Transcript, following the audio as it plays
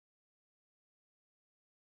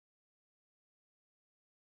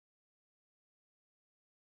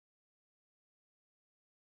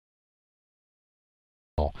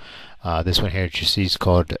This one here that you see is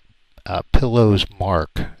called Pillow's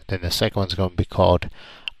Mark. Then the second one's going to be called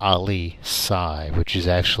Ali Sai, which is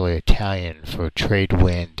actually Italian for trade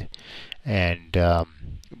wind. And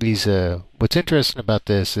these, what's interesting about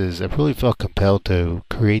this is I really felt compelled to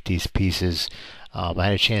create these pieces. I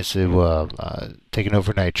had a chance to take an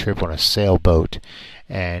overnight trip on a sailboat,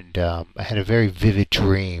 and I had a very vivid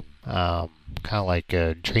dream, kind of like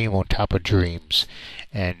a dream on top of dreams.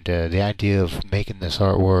 And the idea of making this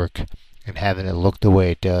artwork and having it look the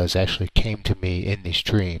way it does actually came to me in these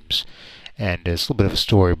dreams. And there's a little bit of a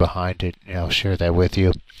story behind it, and I'll share that with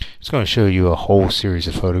you. It's going to show you a whole series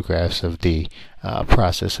of photographs of the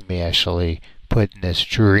process of me actually putting this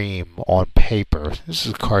dream on paper. This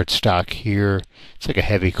is cardstock here. It's like a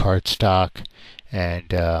heavy cardstock,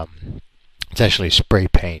 and it's actually spray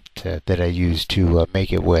paint that I used to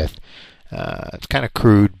make it with. It's kind of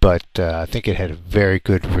crude, but I think it had a very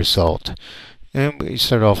good result. And we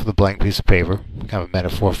start off with a blank piece of paper, kind of a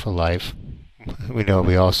metaphor for life. We know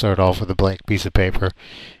we all start off with a blank piece of paper,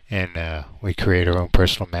 and we create our own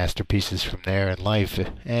personal masterpieces from there in life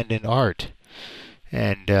and in art.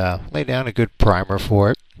 And lay down a good primer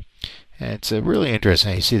for it. And it's really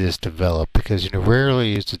interesting how you see this develop, because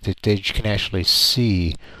rarely is it that you can actually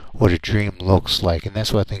see what a dream looks like, and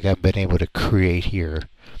that's what I think I've been able to create here.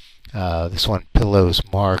 This one, Pillow's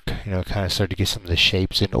Mark, kind of started to get some of the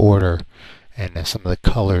shapes in order, and some of the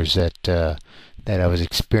colors that I was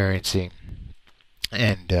experiencing.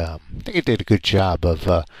 And I think it did a good job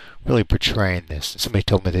of really portraying this. Somebody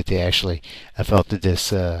told me that I felt that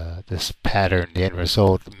this pattern, the end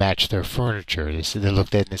result, matched their furniture. They said they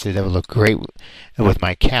looked at it and they said that would look great with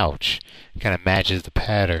my couch. It kind of matches the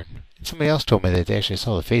pattern. And somebody else told me that they actually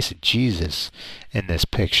saw the face of Jesus in this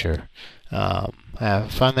picture. I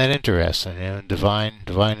find that interesting,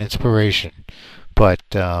 divine inspiration. But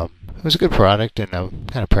it was a good product, and I'm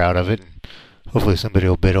kind of proud of it. And hopefully somebody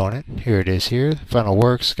will bid on it. Here it is here. The final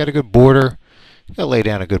works. Got a good border. You got to lay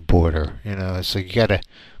down a good border. So you got a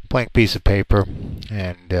blank piece of paper,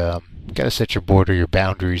 and got to set your border, your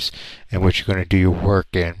boundaries, and what you're going to do your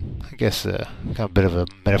work in. I guess kind of a bit of a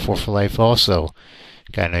metaphor for life also.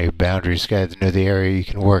 Got to know your boundaries. Got to know the area you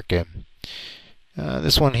can work in.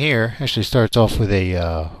 This one here actually starts off with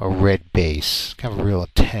a red base, kind of real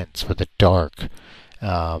intense with a dark.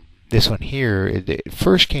 This one here, it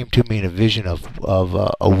first came to me in a vision of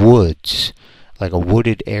a woods, like a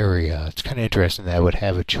wooded area. It's kind of interesting that I would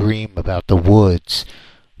have a dream about the woods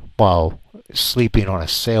while sleeping on a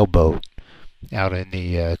sailboat out in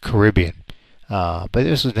the Caribbean. But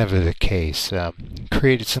this was never the case.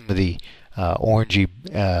 Created some of the orangey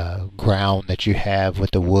ground that you have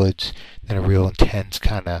with the woods, and a real intense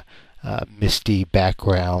kind of misty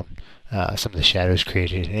background. Some of the shadows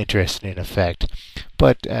created an interesting effect.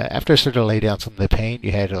 But after I started to lay down some of the paint,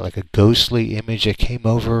 you had like a ghostly image that came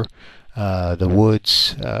over the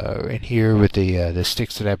woods in here with the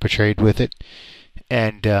sticks that I portrayed with it.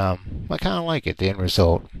 And I kind of like it, the end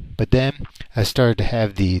result. But then I started to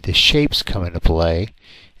have the shapes come into play,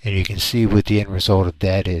 and you can see what the end result of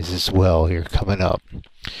that is as well here coming up.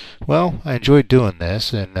 Well, I enjoyed doing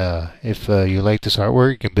this, and if you like this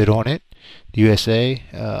artwork, you can bid on it. USA,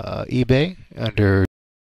 eBay, under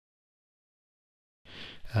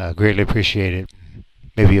greatly appreciate it.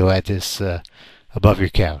 Maybe you'll add this above your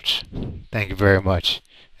couch. Thank you very much.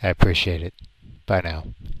 I appreciate it. Bye now.